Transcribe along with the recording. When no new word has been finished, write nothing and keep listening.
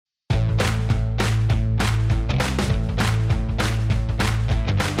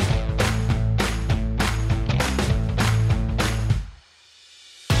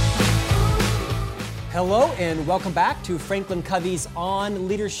Hello and welcome back to Franklin Covey's On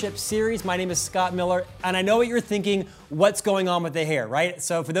Leadership series. My name is Scott Miller, and I know what you're thinking, what's going on with the hair, right?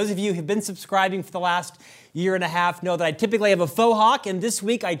 So for those of you who've been subscribing for the last year and a half, know that I typically have a faux hawk, and this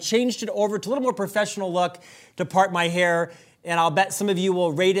week I changed it over to a little more professional look to part my hair. And I'll bet some of you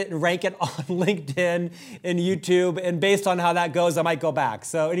will rate it and rank it on LinkedIn and YouTube. And based on how that goes, I might go back.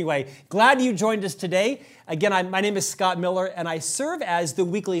 So anyway, glad you joined us today. Again, my name is Scott Miller, and I serve as the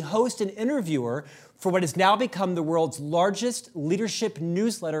weekly host and interviewer for what has now become the world's largest leadership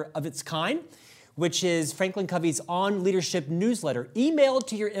newsletter of its kind, which is Franklin Covey's On Leadership newsletter, emailed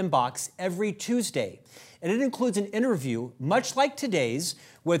to your inbox every Tuesday. And it includes an interview, much like today's,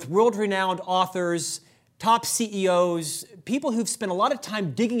 with world-renowned authors, top CEOs, people who've spent a lot of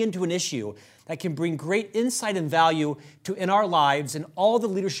time digging into an issue that can bring great insight and value in our lives and all the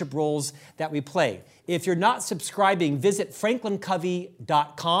leadership roles that we play. If you're not subscribing, visit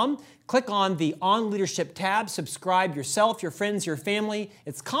franklincovey.com. Click on the On Leadership tab, subscribe yourself, your friends, your family.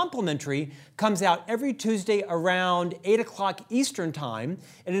 It's complimentary, comes out every Tuesday around 8 o'clock Eastern Time,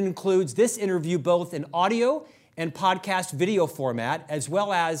 and it includes this interview both in audio and podcast video format, as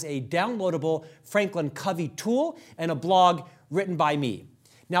well as a downloadable Franklin Covey tool and a blog written by me.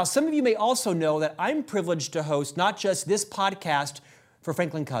 Now, some of you may also know that I'm privileged to host not just this podcast for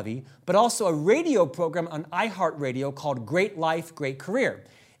Franklin Covey, but also a radio program on iHeartRadio called Great Life, Great Career.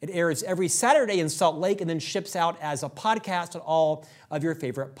 It airs every Saturday in Salt Lake and then ships out as a podcast on all of your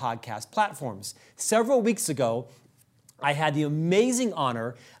favorite podcast platforms. Several weeks ago, I had the amazing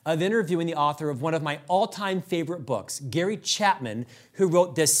honor of interviewing the author of one of my all-time favorite books, Gary Chapman, who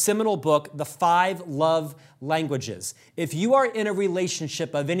wrote this seminal book, The 5 Love Languages. If you are in a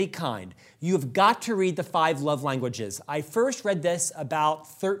relationship of any kind, you have got to read The 5 Love Languages. I first read this about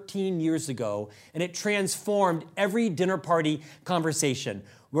 13 years ago, and it transformed every dinner party conversation,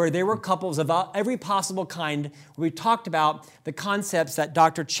 where there were couples of every possible kind, where we talked about the concepts that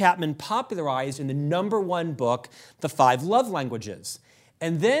Dr. Chapman popularized in the #1 book, The 5 Love Languages.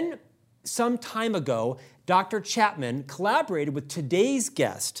 And then, some time ago, Dr. Chapman collaborated with today's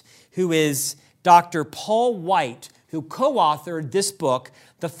guest, who is Dr. Paul White, who co-authored this book,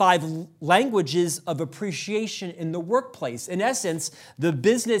 The 5 Languages of Appreciation in the Workplace. In essence, the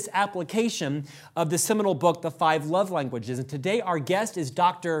business application of the seminal book, The 5 Love Languages. And today our guest is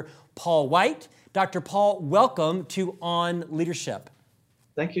Dr. Paul White. Dr. Paul, welcome to On Leadership.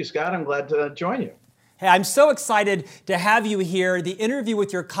 Thank you, Scott. I'm glad to join you. Hey, I'm so excited to have you here. The interview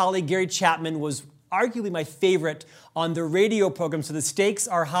with your colleague, Gary Chapman, was arguably my favorite on the radio program, so the stakes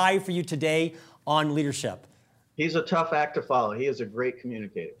are high for you today on Leadership. He's a tough act to follow. He is a great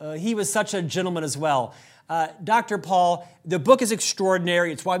communicator. He was such a gentleman as well. Dr. Paul, the book is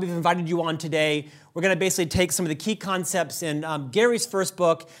extraordinary. It's why we've invited you on today. We're going to basically take some of the key concepts in Gary's first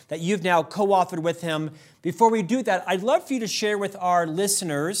book that you've now co-authored with him. Before we do that, I'd love for you to share with our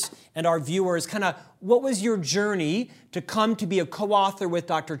listeners and our viewers kind of what was your journey to come to be a co-author with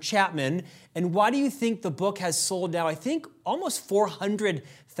Dr. Chapman, and why do you think the book has sold now, I think, almost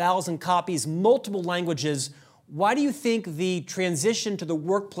 400,000 copies, multiple languages? Why do you think the transition to the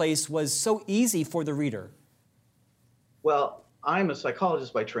workplace was so easy for the reader? Well, I'm a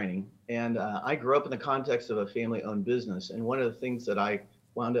psychologist by training, and I grew up in the context of a family-owned business. And one of the things that I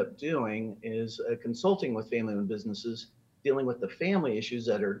wound up doing is consulting with family-owned businesses, dealing with the family issues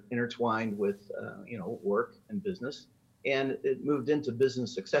that are intertwined with, work and business. And it moved into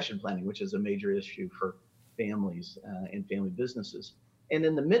business succession planning, which is a major issue for families and family businesses. And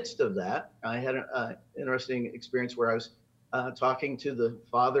in the midst of that, I had an interesting experience where I was talking to the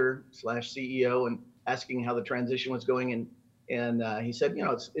father/CEO and asking how the transition was going. And he said,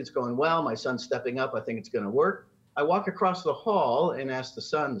 it's going well. My son's stepping up. I think it's going to work. I walk across the hall and ask the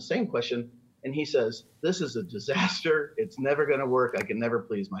son the same question. And he says, this is a disaster. It's never going to work. I can never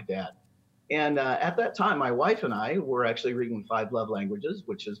please my dad. And at that time, my wife and I were actually reading 5 Love Languages,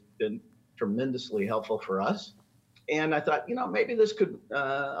 which has been tremendously helpful for us. And I thought, maybe this could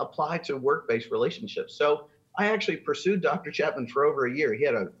apply to work-based relationships. So I actually pursued Dr. Chapman for over a year. He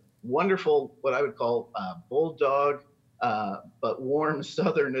had a wonderful, what I would call bulldog, but warm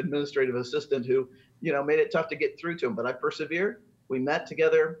Southern administrative assistant who, made it tough to get through to him. But I persevered. We met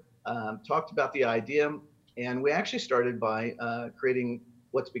together, talked about the idea, and we actually started by creating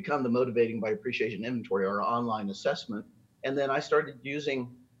what's become the Motivating by Appreciation Inventory, our online assessment. And then I started using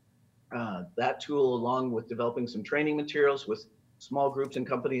that tool along with developing some training materials with small groups and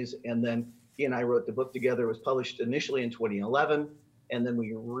companies. And then he and I wrote the book together. It was published initially in 2011. And then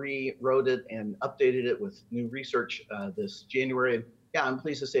we rewrote it and updated it with new research this January. And yeah, I'm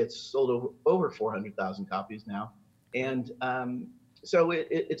pleased to say it's sold over 400,000 copies now. And So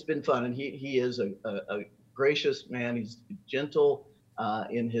it's been fun, and he is a gracious man. He's gentle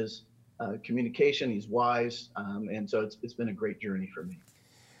in his communication. He's wise, and so it's been a great journey for me.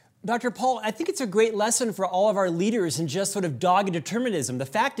 Dr. Paul, I think it's a great lesson for all of our leaders in just sort of dogged determinism. The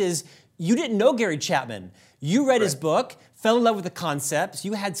fact is, you didn't know Gary Chapman. You read his book, fell in love with the concepts.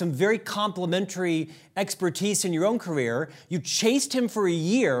 You had some very complementary expertise in your own career. You chased him for a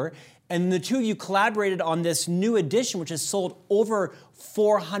year, and the two of you collaborated on this new edition, which has sold over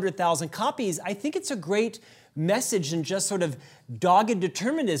 400,000 copies. I think it's a great message in just sort of dogged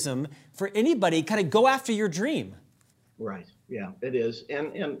determinism for anybody. Kind of go after your dream. Right. Yeah, it is.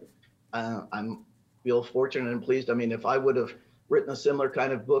 And I'm feel fortunate and pleased. I mean, if I would have written a similar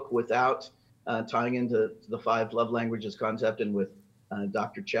kind of book without tying into the 5 love languages concept and with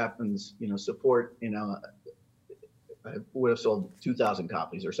Dr. Chapman's, support, I would have sold 2,000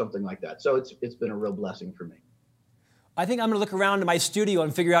 copies or something like that. So it's been a real blessing for me. I think I'm going to look around in my studio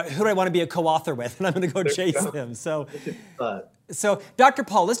and figure out who do I want to be a co-author with, and I'm going to go chase them. So, Dr.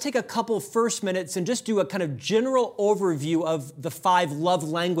 Paul, let's take a couple first minutes and just do a kind of general overview of the 5 love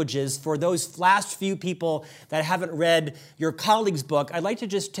languages for those last few people that haven't read your colleague's book. I'd like to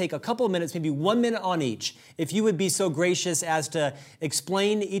just take a couple of minutes, maybe 1 minute on each. If you would be so gracious as to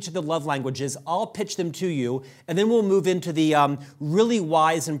explain each of the love languages, I'll pitch them to you, and then we'll move into the really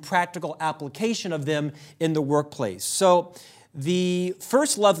wise and practical application of them in the workplace. So, the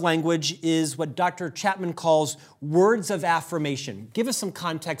first love language is what Dr. Chapman calls words of affirmation. Give us some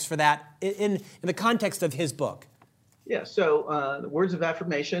context for that in the context of his book. Yeah, so the words of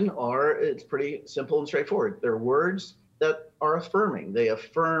affirmation it's pretty simple and straightforward. They're words that are affirming. They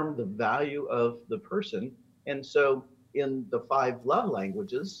affirm the value of the person. And so in the 5 love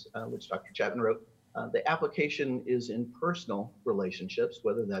languages, which Dr. Chapman wrote, the application is in personal relationships,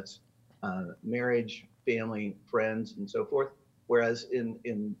 whether that's marriage, family, friends, and so forth. Whereas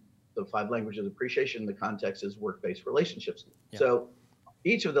in the 5 languages of appreciation, the context is work-based relationships. Yeah. So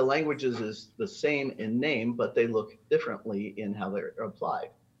each of the languages is the same in name, but they look differently in how they're applied.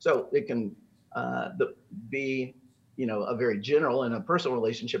 So it can be, a very general in a personal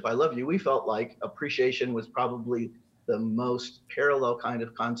relationship. I love you. We felt like appreciation was probably the most parallel kind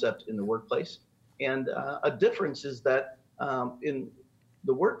of concept in the workplace. And a difference is that in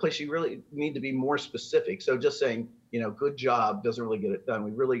the workplace, you really need to be more specific. So just saying, good job doesn't really get it done.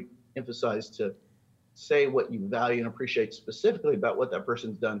 We really emphasize to say what you value and appreciate specifically about what that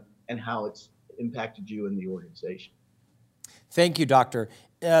person's done and how it's impacted you in the organization. Thank you, Doctor.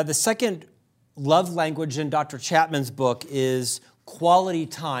 The second love language in Dr. Chapman's book is quality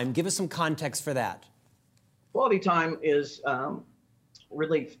time. Give us some context for that. Quality time is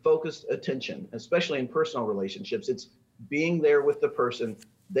really focused attention, especially in personal relationships. It's being there with the person.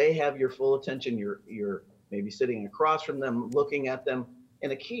 They have your full attention. You're maybe sitting across from them, looking at them.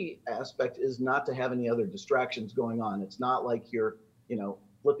 And a key aspect is not to have any other distractions going on. It's not like you're,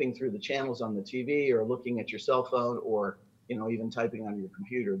 flipping through the channels on the TV or looking at your cell phone or, even typing on your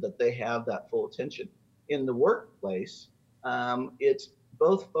computer, that they have that full attention. In the workplace, it's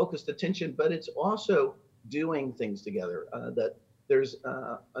both focused attention, but it's also doing things together. That there's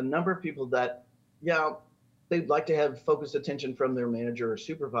a number of people that, they'd like to have focused attention from their manager or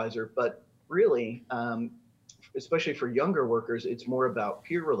supervisor, but really, especially for younger workers, it's more about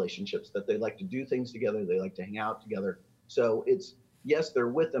peer relationships, that they like to do things together, they like to hang out together. So it's, yes, they're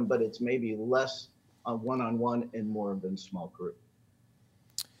with them, but it's maybe less one-on-one and more of a small group.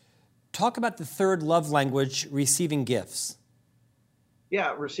 Talk about the third love language, receiving gifts.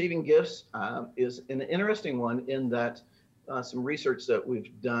 Yeah, receiving gifts is an interesting one in that some research that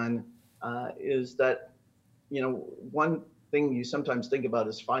we've done is that, one thing you sometimes think about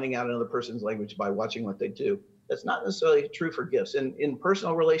is finding out another person's language by watching what they do. That's not necessarily true for gifts. In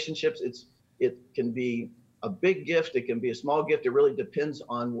personal relationships, it can be a big gift, it can be a small gift. It really depends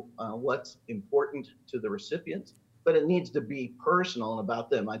on what's important to the recipient, but it needs to be personal and about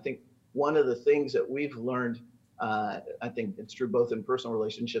them. I think one of the things that we've learned, I think it's true both in personal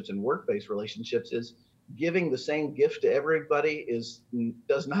relationships and work-based relationships, is giving the same gift to everybody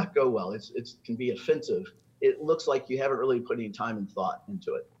does not go well. It can be offensive. It looks like you haven't really put any time and thought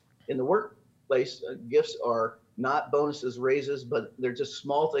into it. In the workplace, gifts are not bonuses, raises, but they're just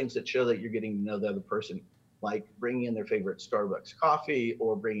small things that show that you're getting to know the other person, like bringing in their favorite Starbucks coffee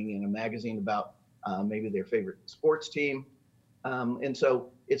or bringing in a magazine about maybe their favorite sports team. And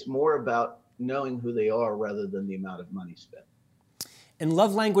so it's more about knowing who they are rather than the amount of money spent. And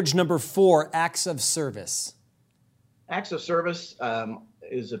love language number 4, acts of service. Acts of service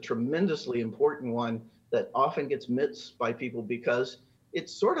is a tremendously important one that often gets missed by people because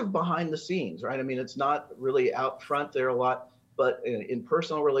it's sort of behind the scenes, right? I mean, it's not really out front there a lot. But in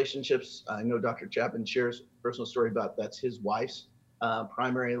personal relationships, I know Dr. Chapman shares a personal story about that's his wife's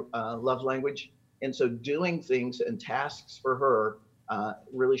primary love language. And so doing things and tasks for her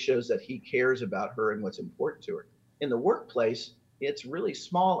really shows that he cares about her and what's important to her. In the workplace, it's really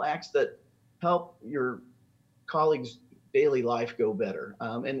small acts that help your colleagues' daily life go better.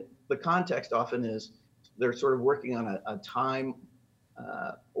 And the context often is they're sort of working on a time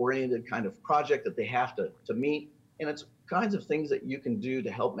oriented kind of project that they have to meet. And it's kinds of things that you can do to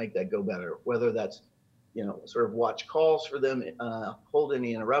help make that go better, whether that's, sort of watch calls for them, hold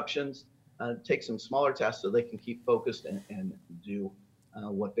any interruptions, take some smaller tasks so they can keep focused and do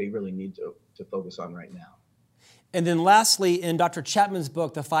what they really need to focus on right now. And then lastly, in Dr. Chapman's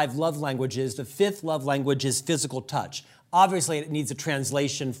book, The 5 Love Languages, the 5th love language is physical touch. Obviously, it needs a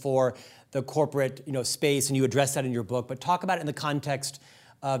translation for the corporate space, and you address that in your book, but talk about it in the context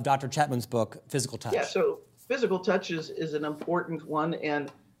of Dr. Chapman's book, Physical Touch. Yeah, so physical touch is an important one, and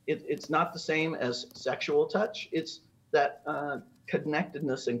it's not the same as sexual touch. It's that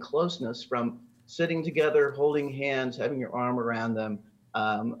connectedness and closeness from sitting together, holding hands, having your arm around them,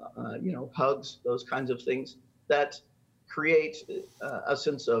 hugs, those kinds of things that create a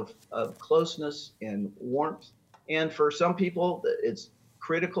sense of closeness and warmth. And for some people, it's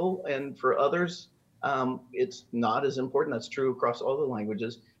critical, and for others, it's not as important. That's true across all the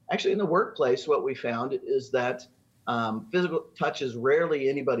languages. Actually, in the workplace, what we found is that physical touch is rarely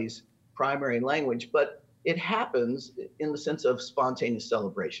anybody's primary language, but it happens in the sense of spontaneous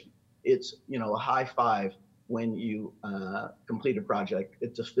celebration. It's, a high five when you complete a project.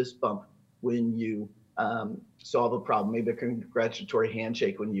 It's a fist bump when you solve a problem, maybe a congratulatory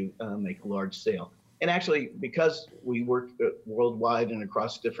handshake when you make a large sale. And actually, because we work worldwide and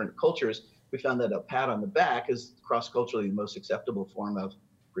across different cultures, we found that a pat on the back is cross-culturally the most acceptable form of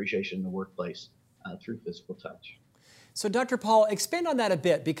appreciation in the workplace through physical touch. So Dr. Paul, expand on that a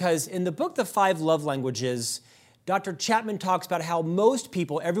bit, because in the book, The 5 Love Languages, Dr. Chapman talks about how most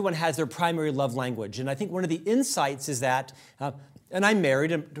people, everyone has their primary love language. And I think one of the insights is that, and I'm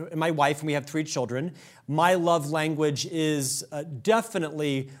married, and my wife, and we have 3 children. My love language is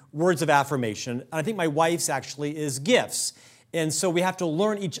definitely words of affirmation. And I think my wife's actually is gifts. And so we have to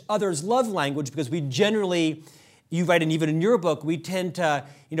learn each other's love language, because we generally, you write, and even in your book, we tend to,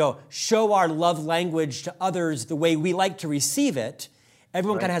 show our love language to others the way we like to receive it.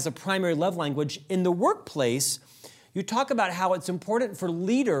 Everyone kind of has a primary love language. In the workplace, you talk about how it's important for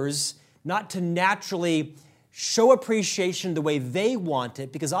leaders not to naturally show appreciation the way they want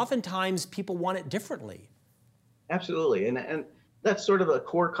it, because oftentimes people want it differently. Absolutely. And that's sort of a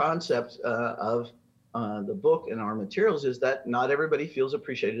core concept of the book and our materials, is that not everybody feels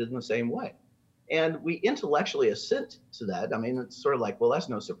appreciated in the same way. And we intellectually assent to that. I mean, it's sort of like, well, that's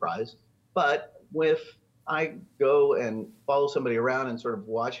no surprise. But if I go and follow somebody around and sort of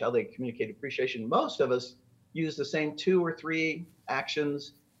watch how they communicate appreciation, most of us use the same 2 or 3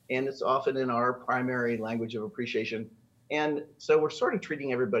 actions, and it's often in our primary language of appreciation. And so we're sort of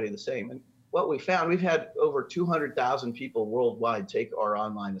treating everybody the same. And what we found, we've had over 200,000 people worldwide take our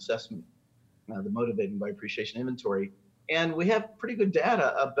online assessment, the Motivating by Appreciation Inventory. And we have pretty good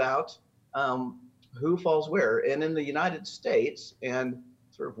data about who falls where. And in the United States and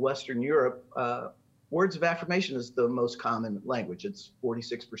sort of Western Europe, words of affirmation is the most common language. It's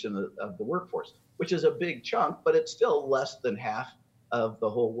 46% of the workforce, which is a big chunk, but it's still less than half of the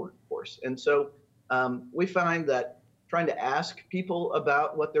whole workforce. And so we find that trying to ask people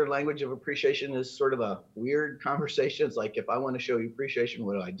about what their language of appreciation is sort of a weird conversation. It's like, if I want to show you appreciation,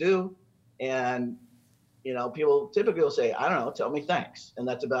 what do I do? And people typically will say, I don't know, tell me thanks. And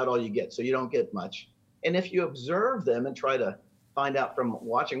that's about all you get. So you don't get much. And if you observe them and try to find out from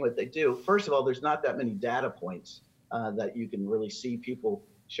watching what they do, first of all, there's not that many data points that you can really see people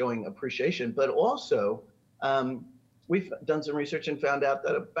showing appreciation. But also, we've done some research and found out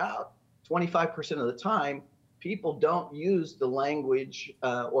that about 25% of the time, people don't use the language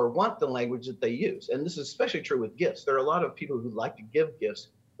or want the language that they use. And this is especially true with gifts. There are a lot of people who like to give gifts,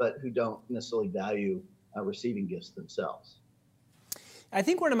 but who don't necessarily value receiving gifts themselves. I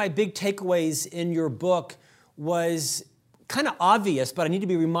think one of my big takeaways in your book was kind of obvious, but I need to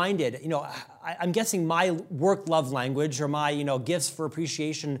be reminded. I'm guessing my work love language, or my gifts for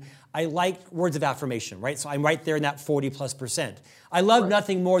appreciation, I like words of affirmation, right? So I'm right there in that 40+%. I love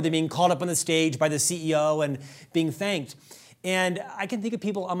nothing more than being called up on the stage by the CEO and being thanked. And I can think of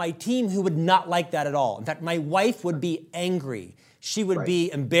people on my team who would not like that at all. In fact, my wife would be angry. She would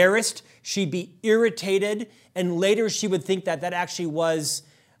be embarrassed. She'd be irritated. And later she would think that actually was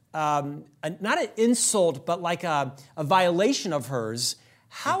not an insult, but like a violation of hers.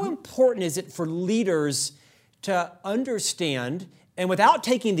 How important is it for leaders to understand, and without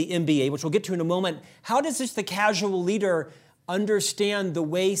taking the MBA, which we'll get to in a moment, how does just the casual leader understand the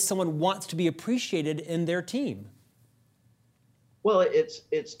way someone wants to be appreciated in their team? Well,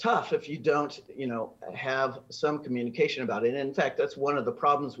 it's tough if you don't, have some communication about it. And in fact, that's one of the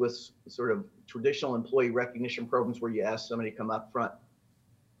problems with sort of traditional employee recognition programs where you ask somebody to come up front.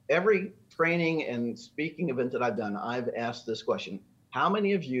 Every training and speaking event that I've done, I've asked this question: how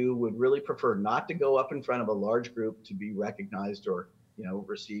many of you would really prefer not to go up in front of a large group to be recognized or,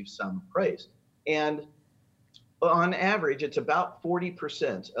 receive some praise? And on average, it's about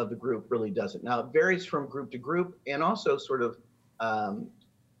 40% of the group really does it. Now, it varies from group to group and also sort of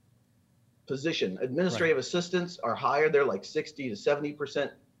position. Administrative assistants are higher. They're like 60 to 70%.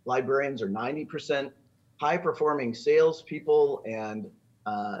 Librarians are 90%. High performing salespeople and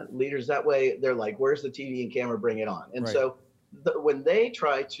leaders that way, they're like, where's the TV and camera? Bring it on. And so when they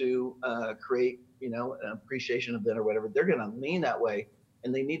try to create, an appreciation event or whatever, they're going to lean that way.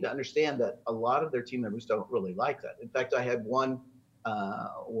 And they need to understand that a lot of their team members don't really like that. In fact, I had one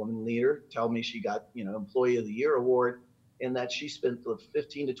woman leader tell me she got, Employee of the Year award, and that she spent the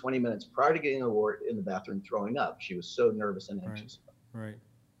 15 to 20 minutes prior to getting an award in the bathroom throwing up. She was so nervous and anxious. Right.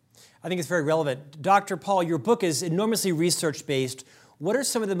 I think it's very relevant. Dr. Paul, your book is enormously research-based. What are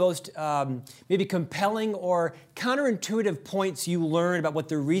some of the most maybe compelling or counterintuitive points you learned about what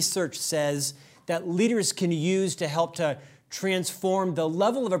the research says that leaders can use to help to transform the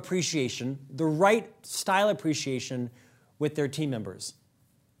level of appreciation, the right style appreciation with their team members?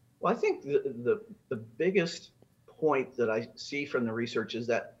 Well, I think the biggest point that I see from the research is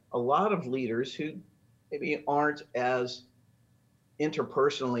that a lot of leaders who maybe aren't as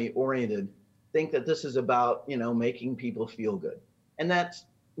interpersonally oriented think that this is about, making people feel good. And that's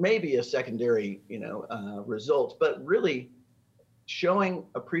maybe a secondary, result, but really showing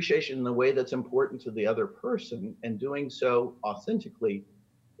appreciation in the way that's important to the other person and doing so authentically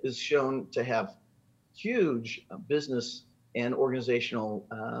is shown to have huge business and organizational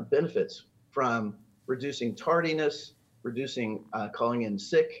benefits, from reducing tardiness, reducing calling in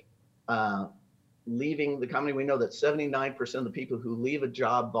sick, leaving the company. We know that 79% of the people who leave a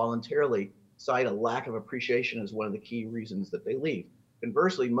job voluntarily cite a lack of appreciation as one of the key reasons that they leave.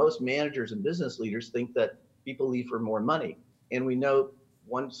 Conversely, most managers and business leaders think that people leave for more money. And we know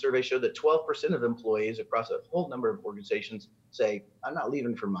one survey showed that 12% of employees across a whole number of organizations say, I'm not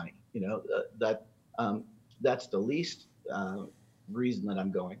leaving for money. That's the least reason that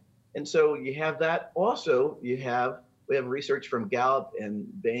I'm going. And so you have that. Also, we have research from Gallup and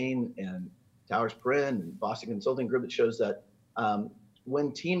Bain and Towers Perrin and Boston Consulting Group that shows that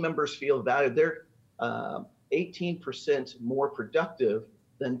when team members feel valued, they're 18% more productive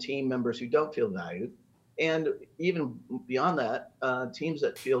than team members who don't feel valued. And even beyond that, teams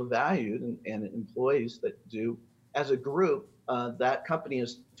that feel valued and employees that do as a group, that company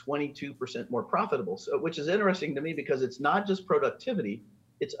is 22% more profitable. So, which is interesting to me because it's not just productivity,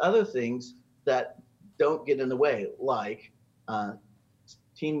 it's other things that don't get in the way, like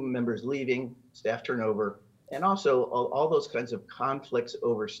team members leaving, staff turnover, and also all those kinds of conflicts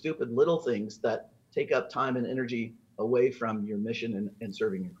over stupid little things that take up time and energy away from your mission and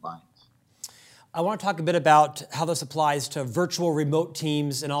serving your clients. I want to talk a bit about how this applies to virtual remote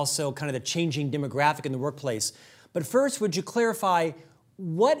teams and also kind of the changing demographic in the workplace. But first, would you clarify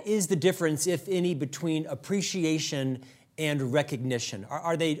what is the difference, if any, between appreciation and recognition?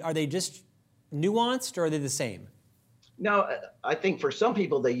 Are they just nuanced, or are they the same? No, I think for some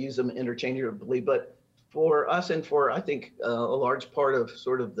people they use them interchangeably, but for us and for, I think, a large part of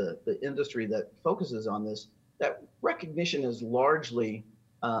sort of the industry that focuses on this, that recognition is largely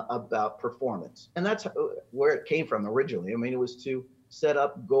about performance. And that's where it came from originally. I mean, it was to set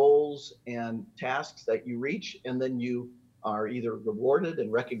up goals and tasks that you reach, and then you are either rewarded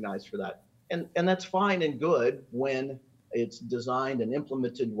and recognized for that. And that's fine and good when it's designed and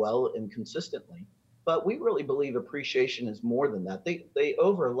implemented well and consistently. But we really believe appreciation is more than that. They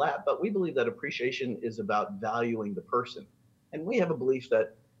overlap, but we believe that appreciation is about valuing the person. And we have a belief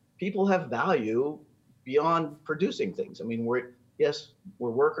that people have value beyond producing things. I mean, we're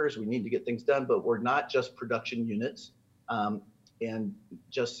workers, we need to get things done, but we're not just production units and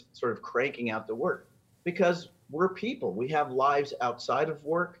just sort of cranking out the work, because we're people. We have lives outside of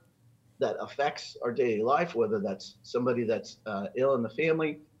work that affects our daily life, whether that's somebody that's ill in the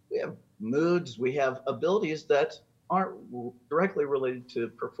family. We have moods, we have abilities that aren't directly related to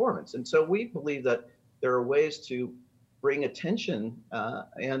performance. And so we believe that there are ways to bring attention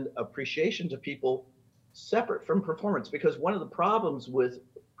and appreciation to people separate from performance, because one of the problems with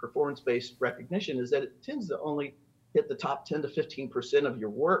performance-based recognition is that it tends to only hit the top 10 to 15% of your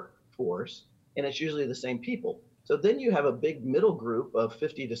workforce, and it's usually the same people. So then you have a big middle group of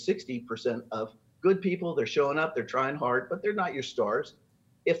 50 to 60% of good people. They're showing up, they're trying hard, but they're not your stars.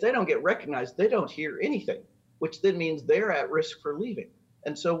 If they don't get recognized, they don't hear anything, which then means they're at risk for leaving.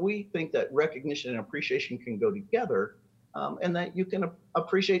 And so we think that recognition and appreciation can go together, and that you can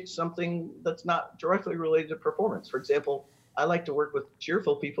appreciate something that's not directly related to performance. For example, I like to work with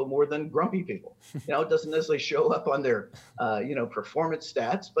cheerful people more than grumpy people. It doesn't necessarily show up on their, performance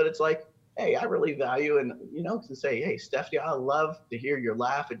stats, but it's like, hey, I really value, and to say, hey, Stephanie, I love to hear your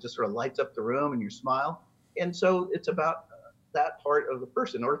laugh. It just sort of lights up the room and your smile. And so it's about that part of the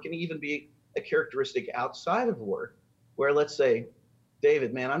person, or it can even be a characteristic outside of work, where let's say,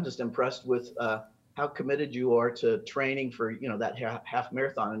 David, man, I'm just impressed with how committed you are to training for that half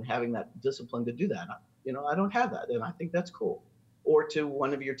marathon and having that discipline to do that. I don't have that, and I think that's cool. Or to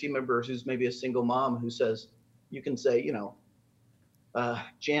one of your team members who's maybe a single mom who says, you can say,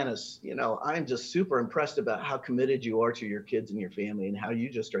 Janice, I'm just super impressed about how committed you are to your kids and your family and how you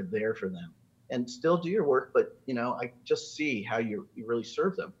just are there for them and still do your work. But, I just see how you really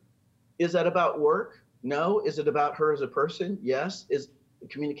serve them. Is that about work? No. Is it about her as a person? Yes. Is it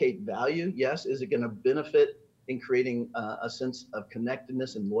communicate value? Yes. Is it going to benefit in creating a sense of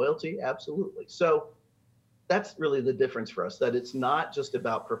connectedness and loyalty? Absolutely. So that's really the difference for us, that it's not just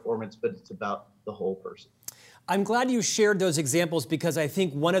about performance, but it's about the whole person. I'm glad you shared those examples, because I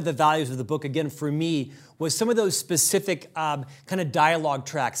think one of the values of the book, again, for me, was some of those specific kind of dialogue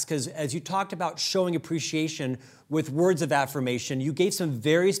tracks. Because as you talked about showing appreciation with words of affirmation, you gave some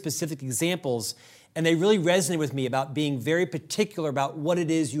very specific examples, and they really resonated with me about being very particular about what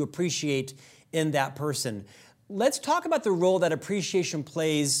it is you appreciate in that person. Let's talk about the role that appreciation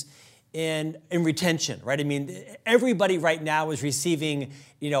plays in retention, right? I mean, everybody right now is receiving,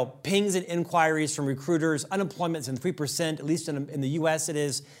 pings and inquiries from recruiters. Unemployment's in 3%, at least in the U.S. it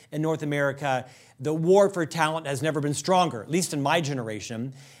is, in North America. The war for talent has never been stronger, at least in my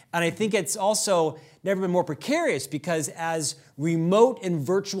generation. And I think it's also never been more precarious, because as remote and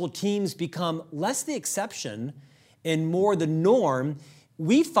virtual teams become less the exception and more the norm,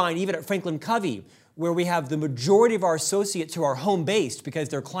 we find, even at Franklin Covey, where we have the majority of our associates who are home-based because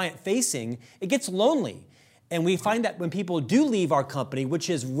they're client-facing, it gets lonely. And we find that when people do leave our company, which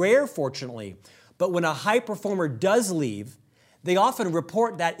is rare, fortunately, but when a high performer does leave, they often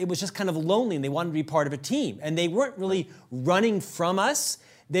report that it was just kind of lonely and they wanted to be part of a team. And they weren't really running from us.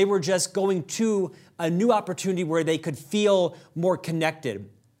 They were just going to a new opportunity where they could feel more connected.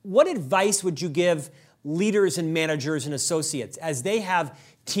 What advice would you give leaders and managers and associates as they have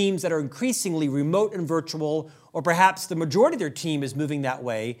teams that are increasingly remote and virtual, or perhaps the majority of their team is moving that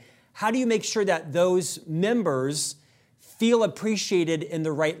way? How do you make sure that those members feel appreciated in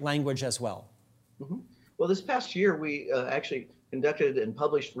the right language as well? Mm-hmm. Well, this past year, we actually conducted and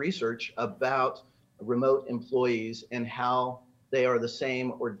published research about remote employees and how they are the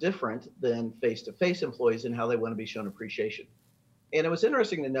same or different than face-to-face employees and how they want to be shown appreciation. And it was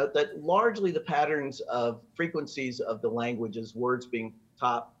interesting to note that largely the patterns of frequencies of the languages, words being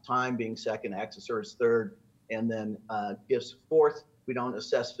top, time being second, accessories third, and then gifts fourth. We don't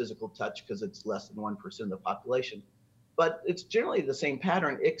assess physical touch because it's less than 1% of the population. But it's generally the same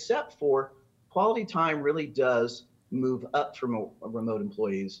pattern, except for quality time really does move up for remote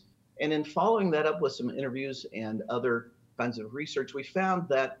employees. And in following that up with some interviews and other kinds of research, we found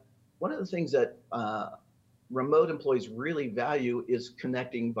that one of the things that remote employees really value is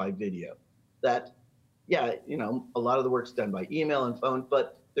connecting by video. That, a lot of the work's done by email and phone,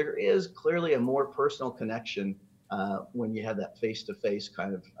 but there is clearly a more personal connection when you have that face-to-face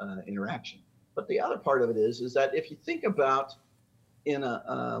kind of interaction. But the other part of it is that if you think about in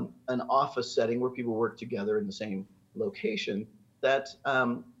an office setting where people work together in the same location, that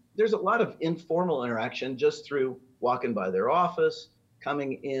there's a lot of informal interaction just through walking by their office,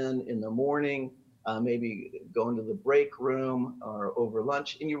 coming in the morning, maybe going to the break room or over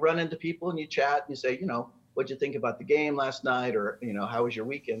lunch, and you run into people and you chat and you say, what'd you think about the game last night, or how was your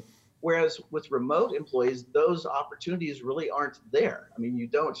weekend? Whereas with remote employees, those opportunities really aren't there. I mean, you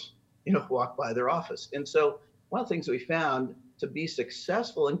don't walk by their office. And so one of the things we found to be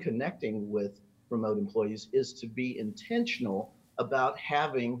successful in connecting with remote employees is to be intentional about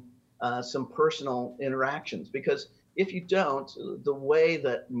having some personal interactions, because if you don't, the way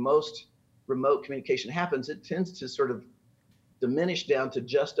that most remote communication happens, it tends to sort of diminish down to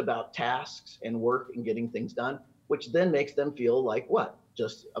just about tasks and work and getting things done, which then makes them feel like what?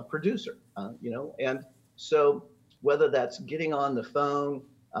 Just a producer, And so whether that's getting on the phone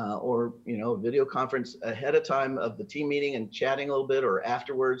or, a video conference ahead of time of the team meeting and chatting a little bit, or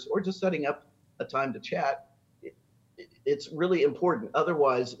afterwards, or just setting up a time to chat, it's really important.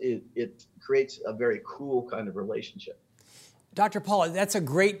 Otherwise, it creates a very cool kind of relationship. Dr. Paul, that's a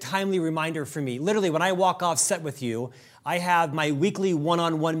great timely reminder for me. Literally, when I walk off set with you, I have my weekly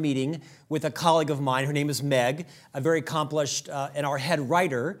one-on-one meeting with a colleague of mine. Her name is Meg, a very accomplished and our head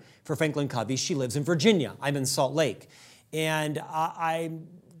writer for Franklin Covey. She lives in Virginia. I'm in Salt Lake. And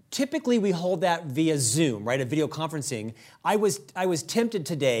typically we hold that via Zoom, right, a video conferencing. I was tempted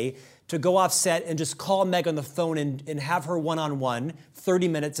today to go off set and just call Meg on the phone and have her one-on-one, 30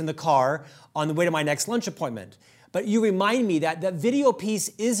 minutes in the car on the way to my next lunch appointment. But you remind me that that video piece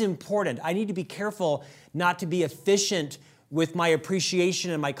is important. I need to be careful not to be efficient with my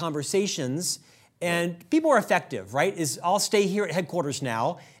appreciation and my conversations. And people are effective, right? I'll stay here at headquarters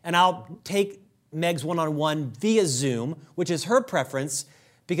now, and I'll take Meg's one-on-one via Zoom, which is her preference,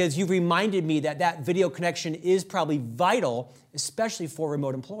 because you've reminded me that that video connection is probably vital, especially for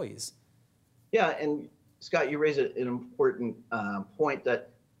remote employees. Yeah, and Scott, you raise an important point that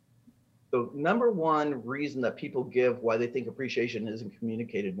the number one reason that people give why they think appreciation isn't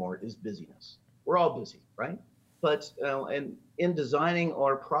communicated more is busyness. We're all busy, right? But and in designing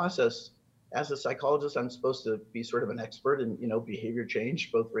our process, as a psychologist, I'm supposed to be sort of an expert in behavior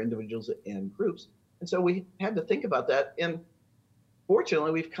change, both for individuals and groups. And so we had to think about that. And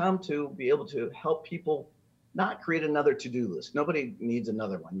fortunately, we've come to be able to help people not create another to-do list. Nobody needs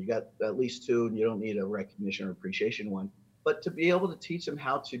another one. You got at least two, and you don't need a recognition or appreciation one. But to be able to teach them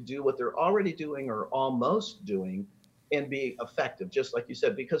how to do what they're already doing or almost doing and be effective, just like you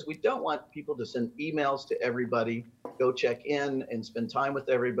said, because we don't want people to send emails to everybody, go check in and spend time with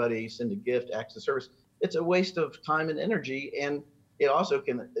everybody, send a gift, acts of service. It's a waste of time and energy, and it also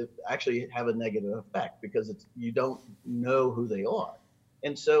can actually have a negative effect because you don't know who they are.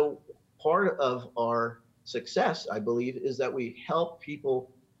 And so part of our success, I believe, is that we help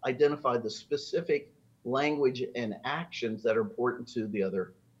people identify the specific language and actions that are important to the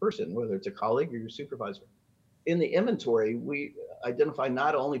other person, whether it's a colleague or your supervisor. In the inventory, we identify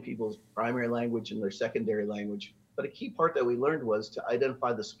not only people's primary language and their secondary language, but a key part that we learned was to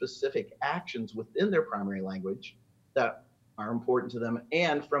identify the specific actions within their primary language that are important to them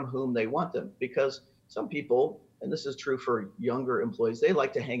and from whom they want them. Because some people, and this is true for younger employees, they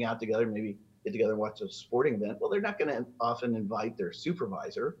like to hang out together, maybe get together and watch a sporting event. Well, they're not going to often invite their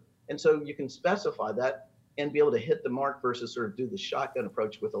supervisor. And so you can specify that and be able to hit the mark versus sort of do the shotgun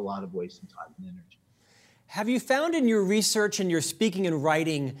approach with a lot of wasted time and energy. Have you found in your research and your speaking and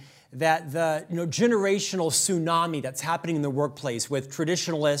writing that the generational tsunami that's happening in the workplace with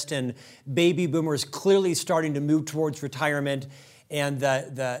traditionalists and baby boomers clearly starting to move towards retirement, and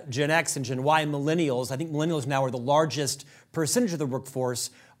the Gen X and Gen Y millennials, I think millennials now are the largest percentage of the workforce,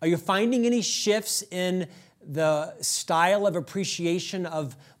 are you finding any shifts in the style of appreciation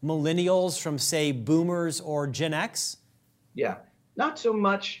of millennials from, say, boomers or Gen X? Yeah, not so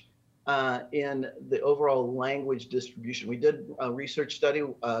much in the overall language distribution. We did a research study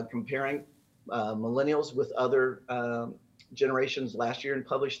comparing millennials with other generations last year and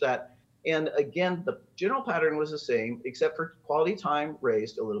published that. And again, the general pattern was the same, except for quality time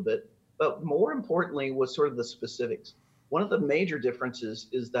raised a little bit. But more importantly was sort of the specifics. One of the major differences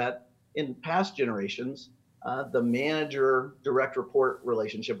is that in past generations, the manager-direct report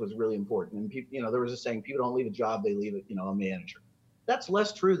relationship was really important. And people, there was a saying, people don't leave a job, they leave a manager. That's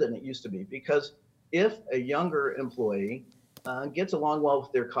less true than it used to be, because if a younger employee gets along well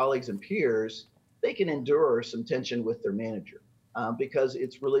with their colleagues and peers, they can endure some tension with their manager because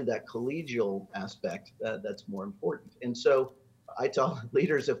it's really that collegial aspect that's more important. And so I tell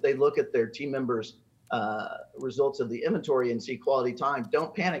leaders, if they look at their team members' results of the inventory and see quality time,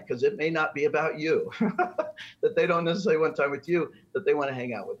 don't panic, because it may not be about you, that they don't necessarily want time with you, that they want to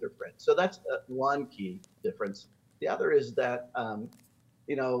hang out with their friends. So that's one key difference. The other is that,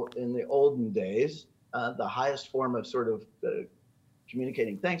 in the olden days, the highest form of sort of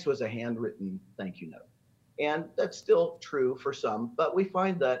communicating thanks was a handwritten thank you note. And that's still true for some, but we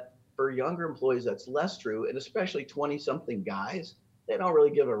find that for younger employees, that's less true. And especially 20-something guys, they don't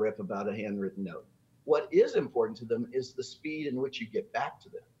really give a rip about a handwritten note. What is important to them is the speed in which you get back to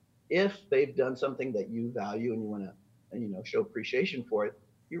them. If they've done something that you value and you want to, show appreciation for it,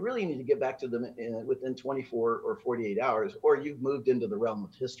 you really need to get back to them within 24 or 48 hours, or you've moved into the realm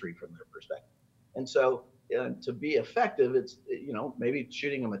of history from their perspective. And so to be effective, it's, maybe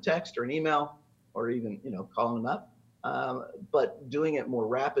shooting them a text or an email, or even, calling them up, but doing it more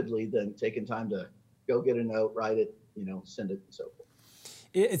rapidly than taking time to go get a note, write it, send it, and so forth.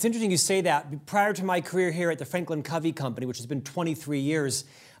 It's interesting you say that. Prior to my career here at the Franklin Covey Company, which has been 23 years,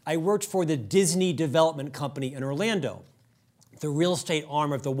 I worked for the Disney Development Company in Orlando. the real estate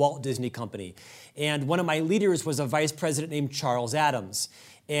arm of the Walt Disney Company. And one of my leaders was a vice president named Charles Adams.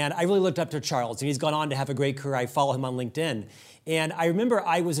 And I really looked up to Charles, and he's gone on to have a great career. I follow him on LinkedIn. And I remember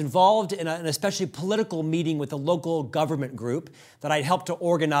I was involved in an especially political meeting with a local government group that I'd helped to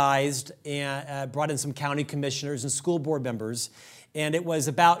organize, and brought in some county commissioners and school board members. And it was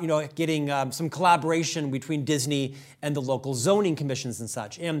about, getting some collaboration between Disney and the local zoning commissions and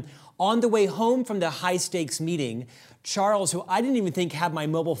such. And on the way home from the high stakes meeting, Charles, who I didn't even think had my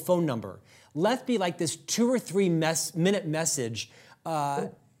mobile phone number, left me like this 2 or 3 minute message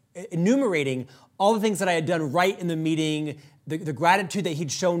enumerating all the things that I had done right in the meeting, the gratitude that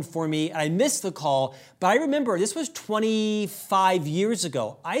he'd shown for me. And I missed the call, but I remember this was 25 years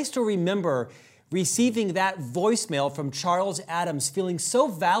ago. I still remember receiving that voicemail from Charles Adams, feeling so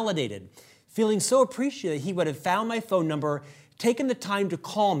validated, feeling so appreciated. He would have found my phone number, taken the time to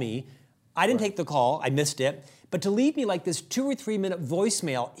call me. I didn't take the call, I missed it, but to leave me like this 2 or 3 minute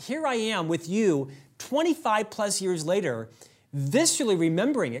voicemail, here I am with you 25 plus years later, viscerally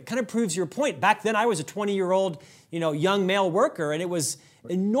remembering it. Kind of proves your point. Back then I was a 20-year-old, young male worker, and it was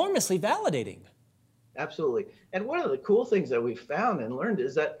enormously validating. Absolutely. And one of the cool things that we found and learned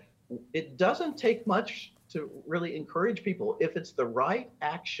is that it doesn't take much to really encourage people if it's the right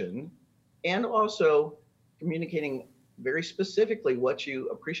action, and also communicating very specifically what you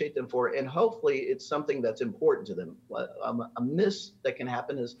appreciate them for, and hopefully it's something that's important to them. A miss that can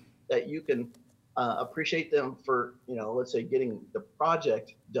happen is that you can appreciate them for, let's say getting the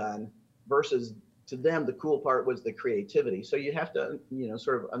project done, versus to them the cool part was the creativity. So you have to,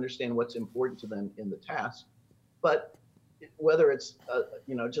 sort of understand what's important to them in the task. But whether it's,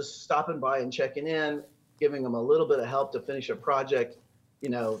 just stopping by and checking in, giving them a little bit of help to finish a project,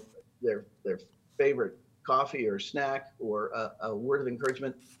 their favorite coffee or snack, or a word of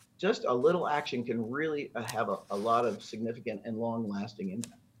encouragement, just a little action can really have a lot of significant and long-lasting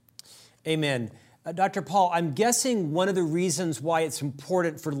impact. Amen. Dr. Paul, I'm guessing one of the reasons why it's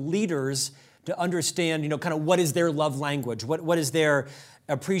important for leaders to understand, kind of what is their love language, what is their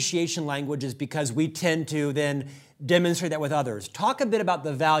appreciation language, is because we tend to then demonstrate that with others. Talk a bit about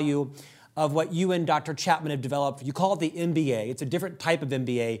the value of what you and Dr. Chapman have developed. You call it the MBA. It's a different type of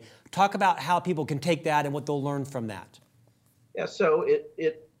MBA. Talk about how people can take that and what they'll learn from that. Yeah, so it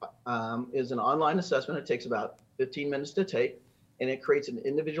is an online assessment. It takes about 15 minutes to take, and it creates an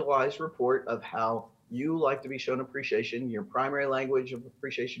individualized report of how you like to be shown appreciation, your primary language of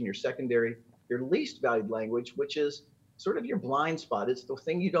appreciation, your secondary, your least valued language, which is sort of your blind spot. It's the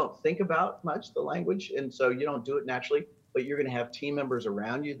thing you don't think about much, the language, and so you don't do it naturally, but you're going to have team members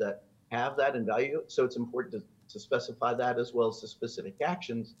around you that have that and value it. So it's important to specify that, as well as the specific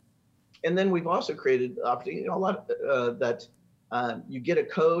actions. And then we've also created opportunity, a lot that you get a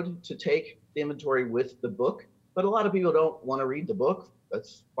code to take the inventory with the book, but a lot of people don't want to read the book.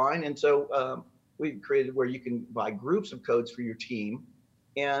 That's fine. And so we've created where you can buy groups of codes for your team,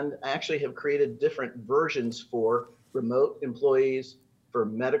 and actually have created different versions for remote employees, for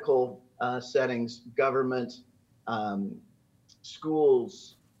medical settings, government,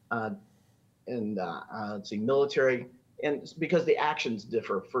 schools, and let's see, military, and it's because the actions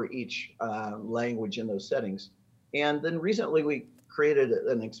differ for each language in those settings. And then recently we created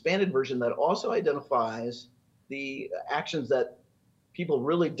an expanded version that also identifies the actions that people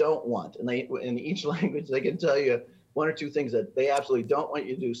really don't want. And they, in each language, they can tell you 1 or 2 things that they absolutely don't want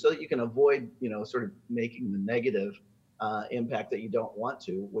you to do, so that you can avoid, sort of making the negative impact that you don't want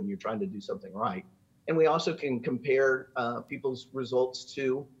to when you're trying to do something right. And we also can compare people's results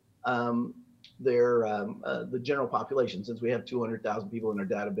to the general population. Since we have 200,000 people in our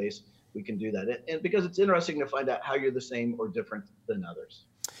database, we can do that. And because it's interesting to find out how you're the same or different than others.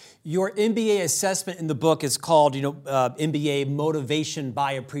 Your MBA assessment in the book is called, MBA Motivation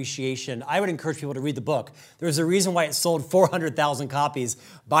by Appreciation. I would encourage people to read the book. There's a reason why it sold 400,000 copies.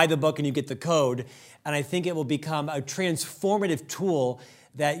 Buy the book and you get the code. And I think it will become a transformative tool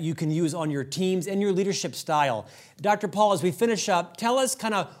that you can use on your teams and your leadership style. Dr. Paul, as we finish up, tell us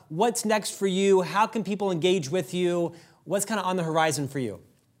kind of what's next for you. How can people engage with you? What's kind of on the horizon for you?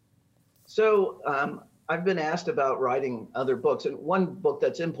 So I've been asked about writing other books, and one book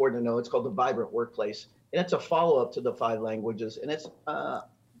that's important to know, it's called The Vibrant Workplace, and it's a follow-up to the 5 languages, and it's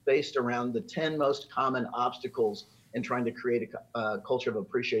based around the 10 most common obstacles in trying to create a culture of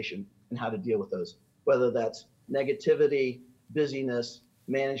appreciation and how to deal with those, whether that's negativity, busyness,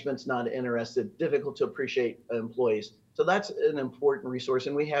 management's not interested, difficult to appreciate employees. So that's an important resource,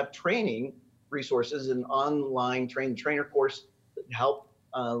 and we have training resources, an online trainer course that help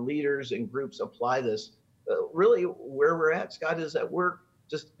leaders and groups apply this. Really, where we're at, Scott, is that we're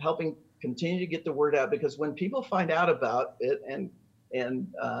just helping continue to get the word out, because when people find out about it and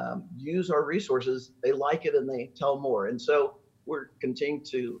use our resources, they like it and they tell more. And so we're continuing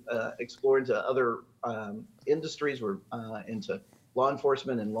to explore into other industries. We're into law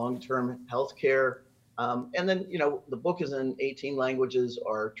enforcement and long-term healthcare. And then, the book is in 18 languages.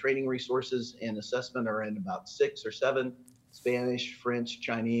 Our training resources and assessment are in about 6 or 7, Spanish, French,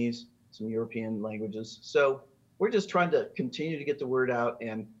 Chinese, some European languages. So we're just trying to continue to get the word out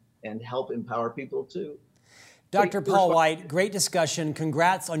and help empower people to. Dr. Paul White, great discussion.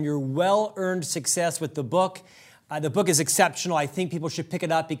 Congrats on your well-earned success with the book. The book is exceptional. I think people should pick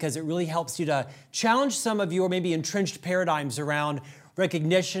it up because it really helps you to challenge some of your maybe entrenched paradigms around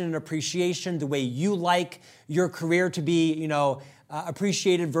recognition and appreciation, the way you like your career to be,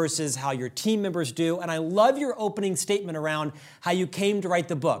 appreciated versus how your team members do. And I love your opening statement around how you came to write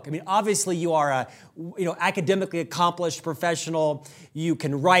the book. I mean, obviously you are a, academically accomplished professional. You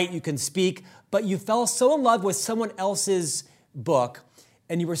can write, you can speak, but you fell so in love with someone else's book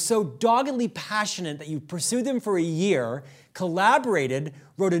and you were so doggedly passionate that you pursued them for a year, collaborated,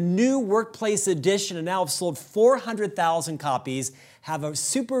 wrote a new workplace edition, and now have sold 400,000 copies, have a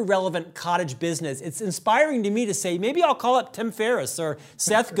super relevant cottage business. It's inspiring to me to say, maybe I'll call up Tim Ferriss or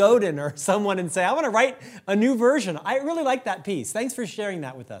Seth Godin or someone and say, I want to write a new version. I really like that piece. Thanks for sharing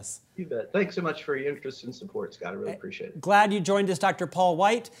that with us. You bet. Thanks so much for your interest and support, Scott. I really appreciate it. Glad you joined us, Dr. Paul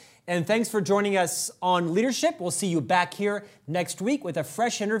White. And thanks for joining us on Leadership. We'll see you back here next week with a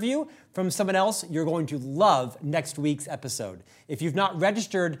fresh interview from someone else you're going to love next week's episode. If you've not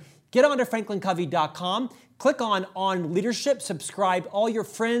registered, get on to franklincovey.com. Click on Leadership, subscribe all your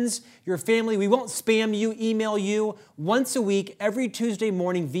friends, your family. We won't spam you, email you. Once a week, every Tuesday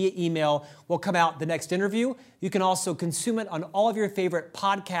morning via email will come out the next interview. You can also consume it on all of your favorite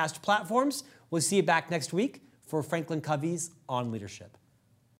podcast platforms. We'll see you back next week for Franklin Covey's On Leadership.